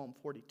comes from Psalm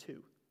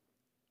 42.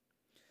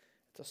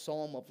 It's a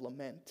psalm of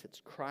lament.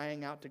 It's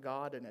crying out to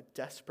God in a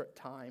desperate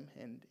time,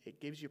 and it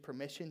gives you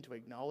permission to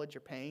acknowledge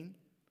your pain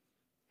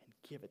and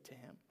give it to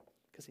him.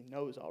 because he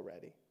knows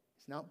already.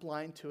 He's not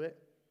blind to it.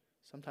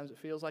 Sometimes it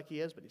feels like he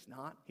is, but he's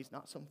not. He's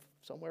not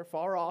somewhere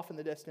far off in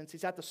the distance.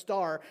 He's at the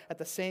star at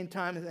the same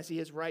time as he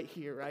is right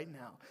here, right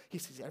now. He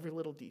sees every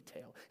little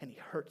detail, and he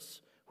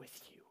hurts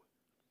with you.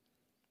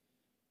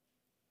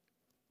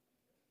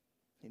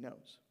 He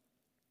knows.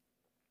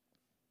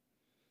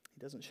 He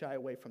doesn't shy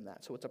away from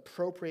that. So it's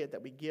appropriate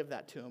that we give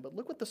that to him. But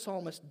look what the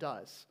psalmist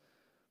does.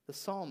 The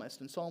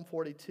psalmist in Psalm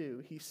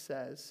 42, he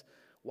says,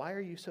 "Why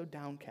are you so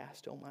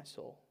downcast, O my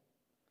soul?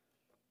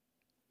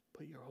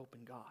 Put your hope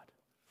in God,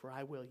 for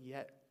I will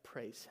yet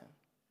praise him."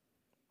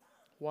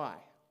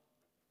 Why?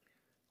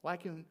 Why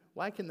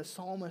can the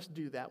psalmist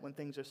do that when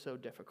things are so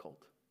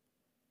difficult?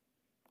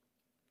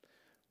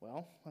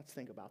 Well, let's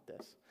think about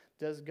this.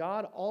 Does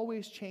God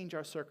always change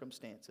our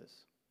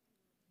circumstances?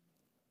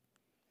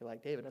 You're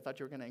like, David, I thought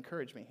you were going to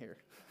encourage me here.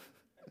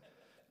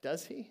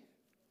 Does he?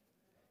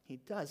 He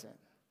doesn't.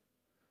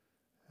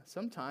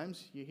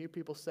 Sometimes you hear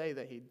people say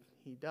that he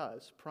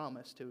does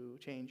promise to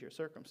change your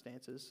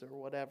circumstances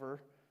or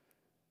whatever,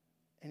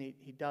 and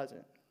he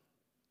doesn't.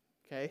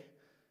 Okay?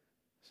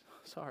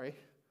 Sorry.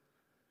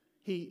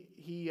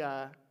 He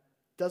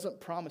doesn't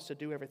promise to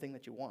do everything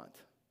that you want.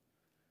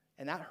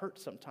 And that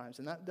hurts sometimes,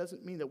 and that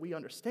doesn't mean that we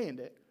understand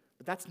it,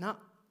 but that's not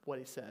what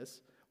he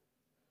says.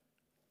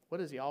 What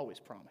does he always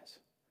promise?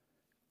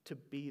 To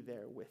be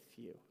there with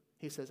you.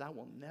 He says, I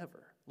will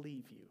never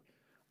leave you.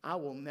 I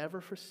will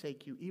never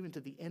forsake you, even to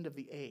the end of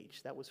the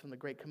age. That was from the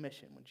Great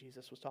Commission when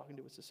Jesus was talking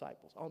to his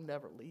disciples. I'll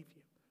never leave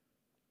you.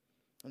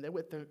 And they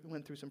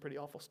went through some pretty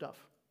awful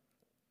stuff.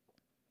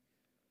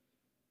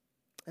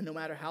 And no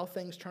matter how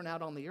things turn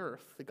out on the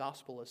earth, the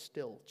gospel is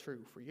still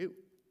true for you.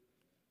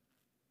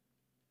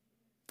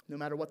 No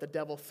matter what the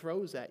devil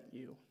throws at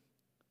you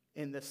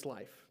in this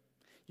life,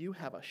 you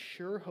have a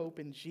sure hope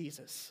in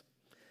Jesus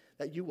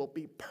that you will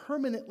be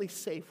permanently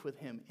safe with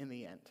him in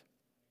the end.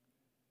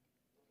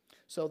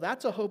 So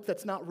that's a hope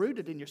that's not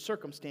rooted in your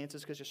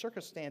circumstances, because your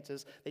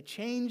circumstances, they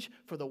change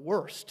for the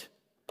worst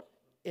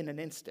in an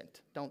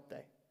instant, don't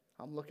they?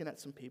 I'm looking at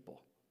some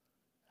people.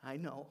 I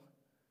know.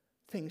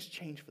 Things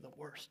change for the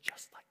worst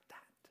just like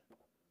that.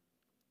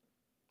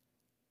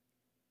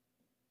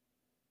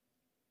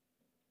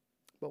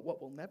 But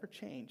what will never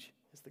change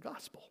is the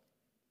gospel.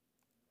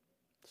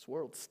 This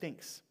world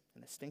stinks,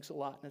 and it stinks a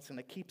lot, and it's going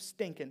to keep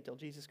stinking until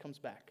Jesus comes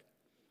back.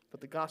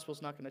 But the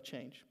gospel's not going to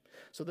change.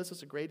 So this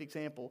is a great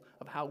example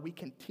of how we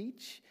can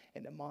teach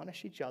and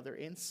admonish each other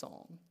in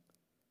song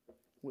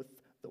with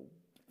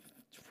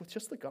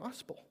just the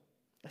gospel,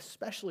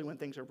 especially when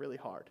things are really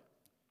hard.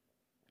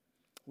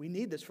 We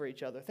need this for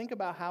each other. Think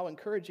about how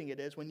encouraging it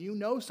is when you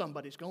know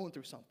somebody's going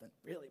through something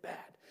really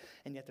bad,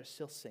 and yet they're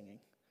still singing.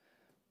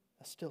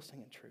 They're still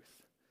singing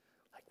truth.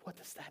 Like, what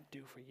does that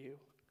do for you?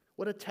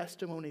 What a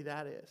testimony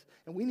that is.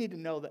 And we need to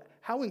know that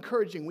how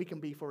encouraging we can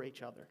be for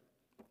each other,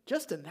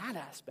 just in that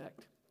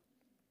aspect.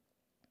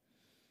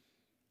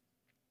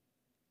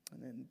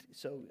 And then,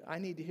 so I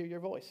need to hear your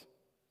voice,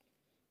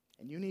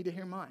 and you need to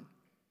hear mine.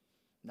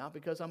 Not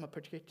because I'm a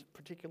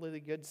particularly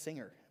good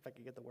singer, if I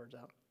could get the words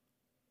out.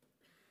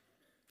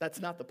 That's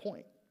not the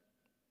point.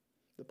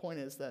 The point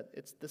is that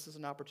this is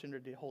an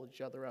opportunity to hold each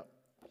other up.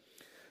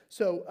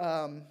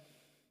 So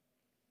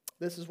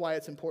this is why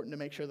it's important to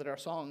make sure that our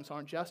songs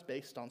aren't just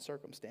based on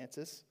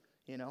circumstances,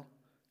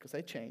 because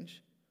they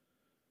change.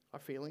 Our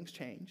feelings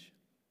change.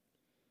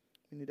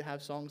 We need to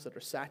have songs that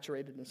are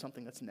saturated in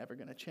something that's never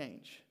going to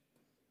change,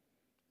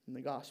 in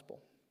the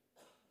gospel.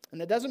 And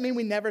that doesn't mean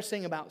we never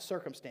sing about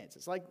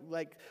circumstances.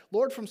 Like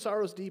Lord, from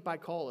Sorrow's Deep I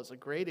Call is a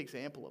great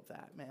example of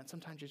that. Man,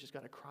 sometimes you just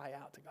got to cry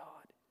out to God.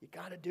 You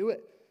got to do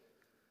it.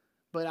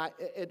 But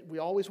we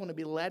always want to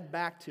be led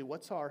back to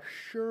what's our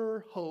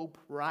sure hope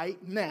right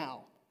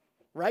now.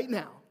 Right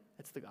now,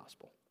 it's the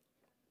gospel.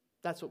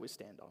 That's what we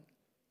stand on.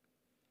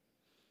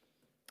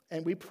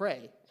 And we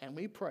pray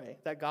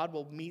that God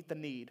will meet the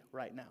need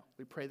right now.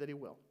 We pray that he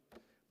will.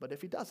 But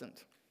if he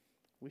doesn't,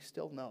 we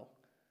still know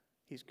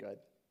he's good.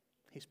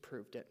 He's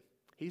proved it.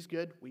 He's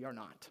good, we are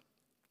not.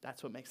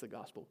 That's what makes the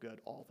gospel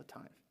good all the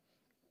time.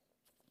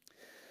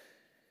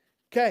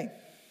 Okay.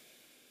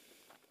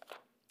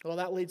 Well,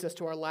 that leads us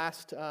to our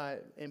last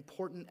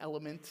important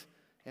element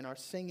in our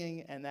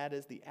singing, and that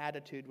is the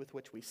attitude with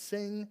which we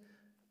sing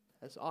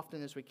as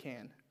often as we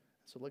can.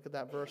 So look at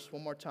that verse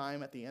one more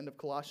time at the end of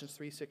Colossians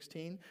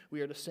 3:16.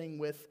 We are to sing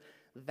with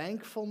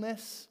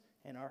thankfulness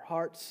in our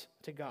hearts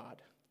to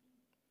God.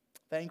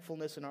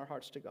 Thankfulness in our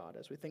hearts to God.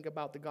 As we think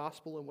about the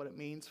gospel and what it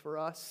means for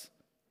us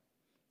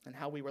and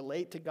how we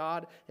relate to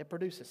God, it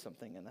produces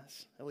something in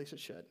us. At least it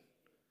should.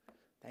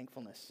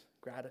 Thankfulness,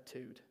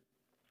 gratitude.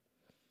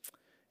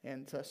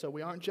 And so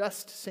we aren't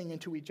just singing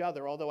to each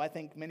other, although I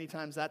think many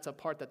times that's a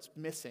part that's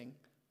missing.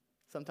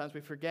 Sometimes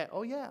we forget,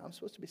 oh yeah, I'm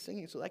supposed to be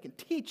singing so that I can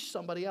teach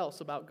somebody else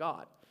about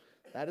God.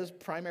 That is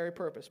primary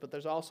purpose, but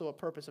there's also a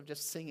purpose of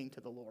just singing to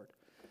the Lord.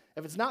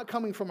 If it's not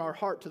coming from our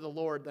heart to the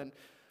Lord, then,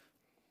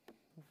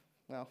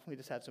 well, we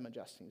just have some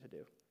adjusting to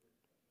do.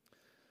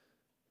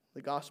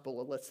 The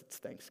gospel elicits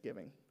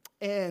thanksgiving,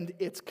 and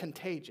it's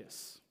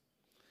contagious.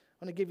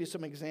 I want to give you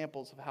some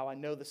examples of how I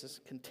know this is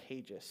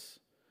contagious.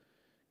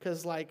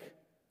 Because like,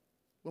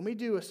 when we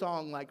do a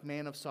song like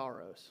Man of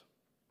Sorrows,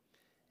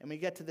 and we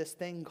get to this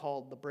thing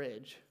called the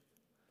bridge,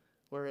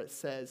 where it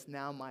says,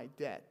 now my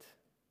debt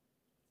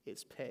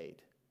is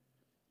paid.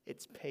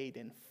 It's paid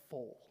in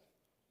full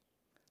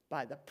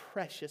by the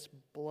precious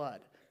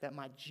blood that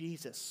my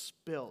Jesus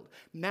spilled.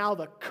 Now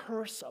the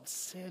curse of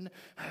sin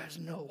has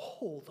no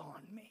hold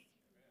on me.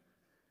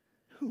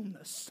 Whom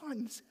the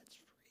Son sets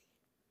free.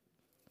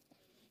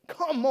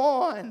 Come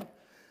on.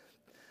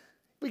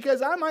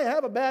 Because I might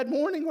have a bad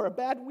morning or a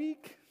bad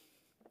week,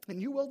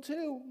 and you will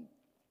too.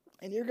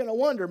 And you're going to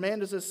wonder, man,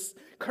 does this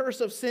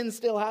curse of sin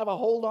still have a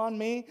hold on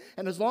me?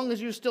 And as long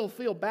as you still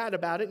feel bad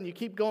about it and you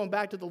keep going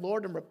back to the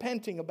Lord and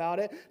repenting about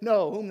it,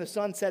 no, whom the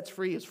Son sets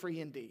free is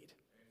free indeed.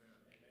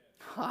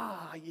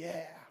 Ah,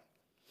 yeah.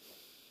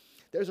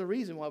 There's a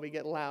reason why we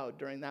get loud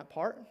during that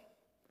part.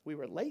 We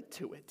relate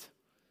to it.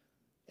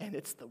 And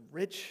it's the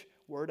rich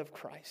word of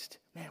Christ.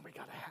 Man, we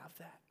got to have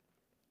that.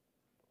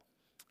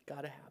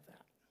 Got to have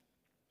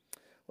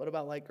that. What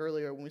about like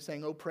earlier when we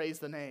sang, oh, praise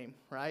the name,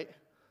 right?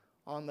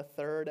 On the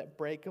third at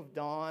break of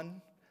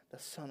dawn, the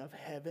Son of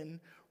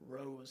Heaven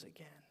rose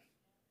again.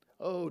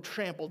 Oh,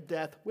 trampled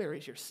death, where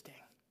is your sting?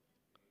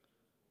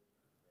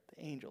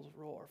 The angels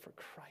roar for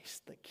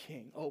Christ the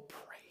King. Oh,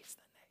 praise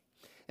the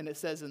name. And it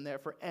says in there,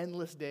 for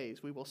endless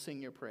days we will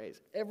sing your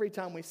praise. Every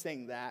time we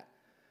sing that,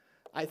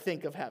 I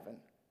think of heaven.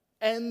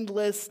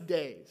 Endless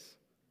days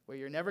where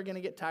you're never going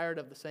to get tired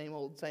of the same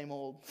old,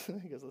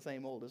 because the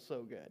same old is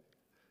so good.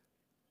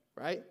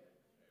 Right?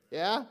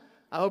 Yeah?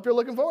 I hope you're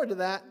looking forward to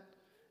that.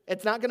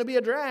 It's not going to be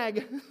a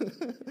drag.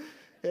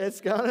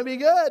 It's going to be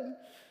good.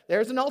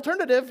 There's an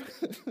alternative.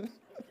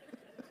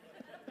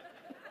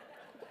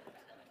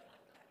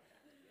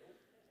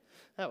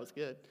 That was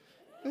good.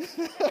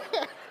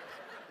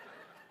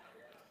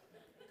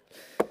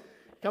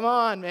 Come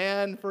on,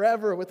 man.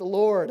 Forever with the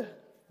Lord.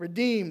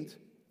 Redeemed.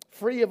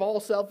 Free of all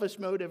selfish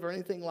motive or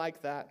anything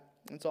like that.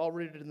 It's all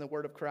rooted in the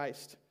word of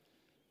Christ.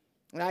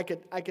 And I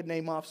could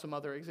name off some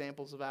other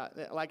examples of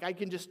that. Like I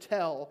can just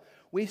tell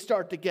we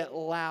start to get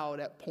loud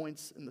at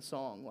points in the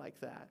song like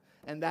that.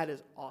 And that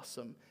is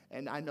awesome.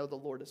 And I know the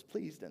Lord is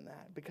pleased in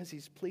that because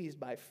he's pleased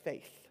by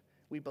faith.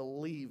 We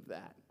believe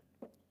that.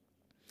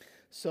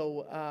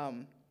 So,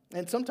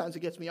 and sometimes it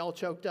gets me all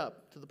choked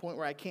up to the point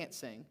where I can't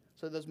sing.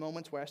 So those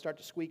moments where I start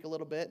to squeak a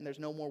little bit and there's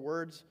no more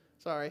words.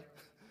 Sorry.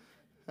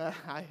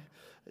 I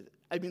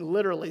mean,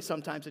 literally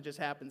sometimes it just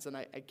happens and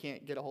I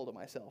can't get a hold of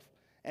myself.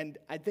 And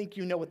I think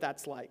you know what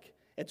that's like.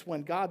 It's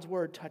when God's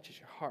word touches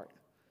your heart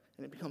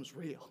and it becomes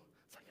real.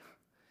 It's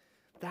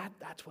like,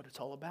 that's what it's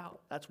all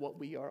about. That's what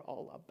we are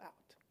all about.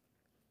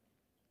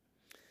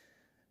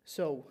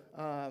 So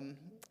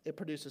it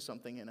produces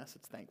something in us.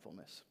 It's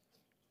thankfulness.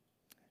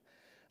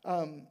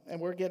 And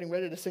we're getting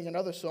ready to sing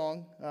another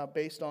song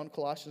based on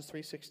Colossians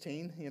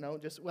 3:16. You know,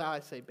 I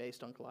say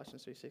based on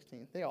Colossians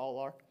 3:16. They all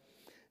are.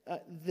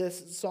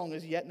 This song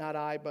is Yet Not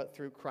I, but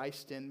Through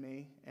Christ in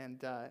Me.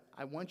 And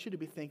I want you to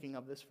be thinking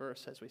of this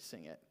verse as we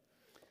sing it.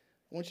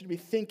 I want you to be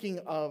thinking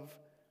of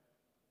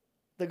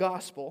the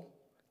gospel.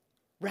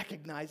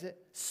 Recognize it.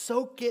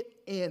 Soak it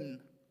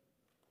in.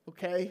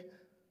 Okay?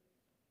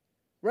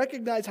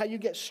 Recognize how you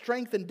get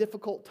strength in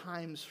difficult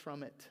times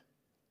from it.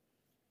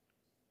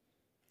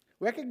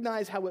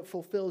 Recognize how it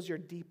fulfills your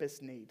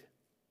deepest need.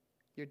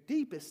 Your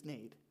deepest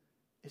need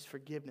is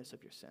forgiveness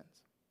of your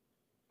sins.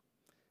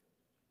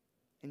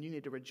 And you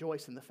need to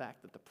rejoice in the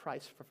fact that the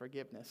price for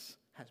forgiveness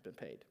has been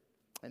paid.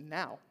 And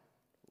now,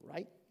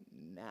 right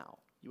now,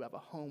 you have a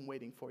home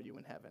waiting for you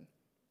in heaven.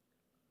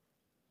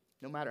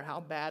 No matter how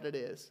bad it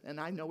is, and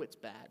I know it's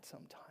bad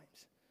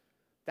sometimes,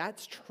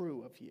 that's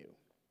true of you.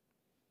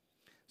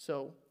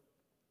 So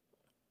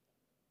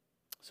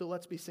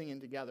let's be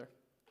singing together,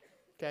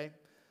 okay?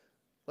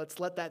 Let's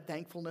let that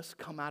thankfulness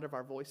come out of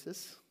our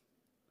voices,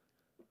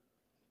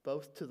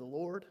 both to the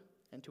Lord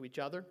and to each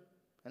other.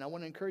 And I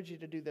want to encourage you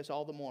to do this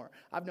all the more.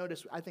 I've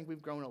noticed, I think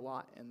we've grown a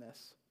lot in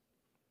this.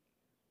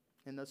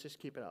 And let's just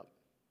keep it up.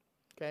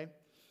 Okay?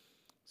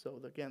 So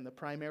again, the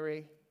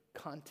primary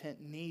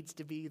content needs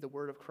to be the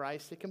word of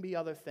Christ. It can be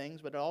other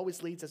things, but it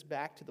always leads us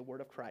back to the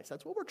word of Christ.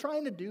 That's what we're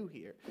trying to do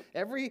here.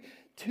 Every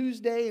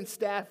Tuesday in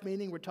staff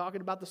meeting, we're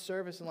talking about the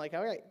service and like,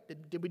 all right,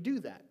 did we do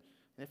that?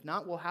 And if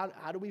not, well,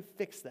 how do we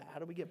fix that? How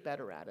do we get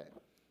better at it?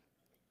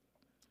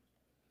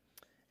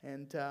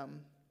 And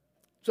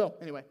so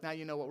anyway, now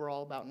you know what we're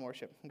all about in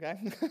worship, okay?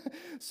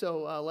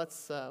 So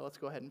let's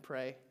go ahead and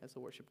pray as the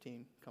worship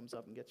team comes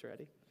up and gets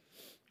ready.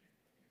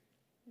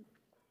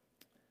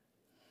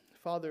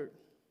 Father,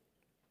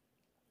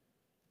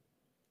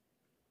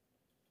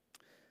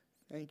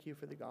 thank you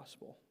for the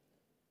gospel.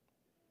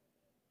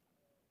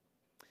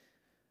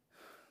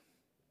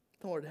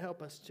 Lord,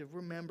 help us to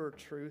remember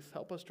truth.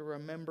 Help us to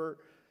remember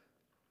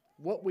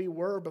what we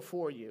were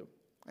before you.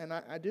 And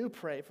I do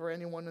pray for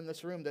anyone in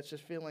this room that's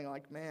just feeling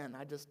like, man,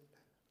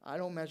 I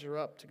don't measure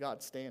up to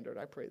God's standard.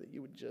 I pray that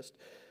you would just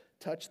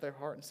touch their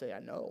heart and say, I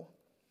know.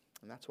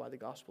 And that's why the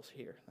gospel's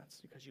here. That's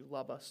because you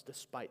love us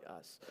despite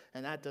us.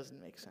 And that doesn't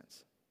make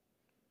sense.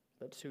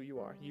 That's who you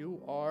are.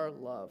 You are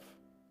love.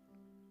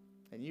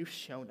 And you've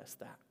shown us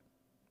that.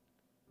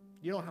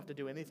 You don't have to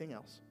do anything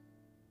else.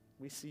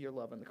 We see your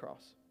love on the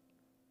cross.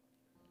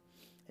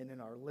 And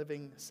in our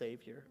living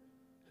Savior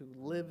who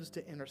lives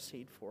to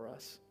intercede for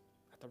us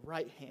at the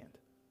right hand.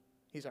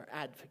 He's our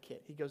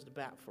advocate. He goes to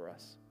bat for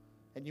us.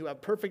 And you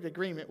have perfect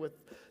agreement with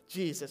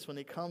Jesus when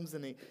he comes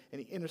and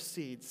he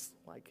intercedes.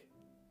 Like,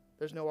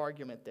 there's no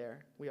argument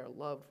there. We are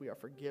loved. We are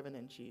forgiven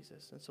in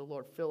Jesus. And so,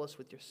 Lord, fill us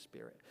with your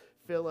Spirit.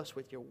 Fill us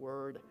with your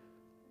word.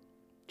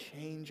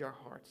 Change our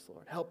hearts,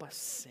 Lord. Help us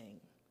sing.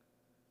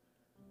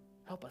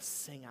 Help us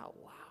sing out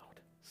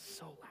loud.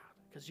 So loud.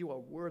 Because you are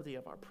worthy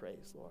of our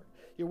praise, Lord.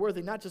 You're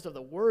worthy not just of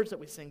the words that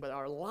we sing, but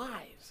our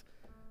lives.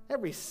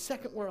 Every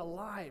second we're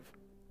alive.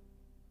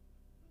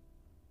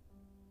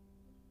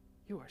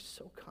 You are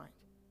so kind.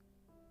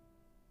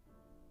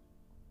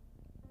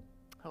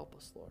 Help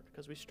us, Lord,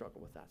 because we struggle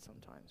with that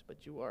sometimes. But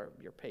you're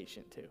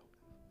patient too.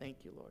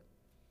 Thank you, Lord.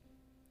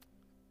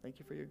 Thank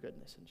you for your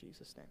goodness in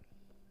Jesus' name.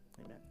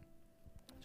 Amen.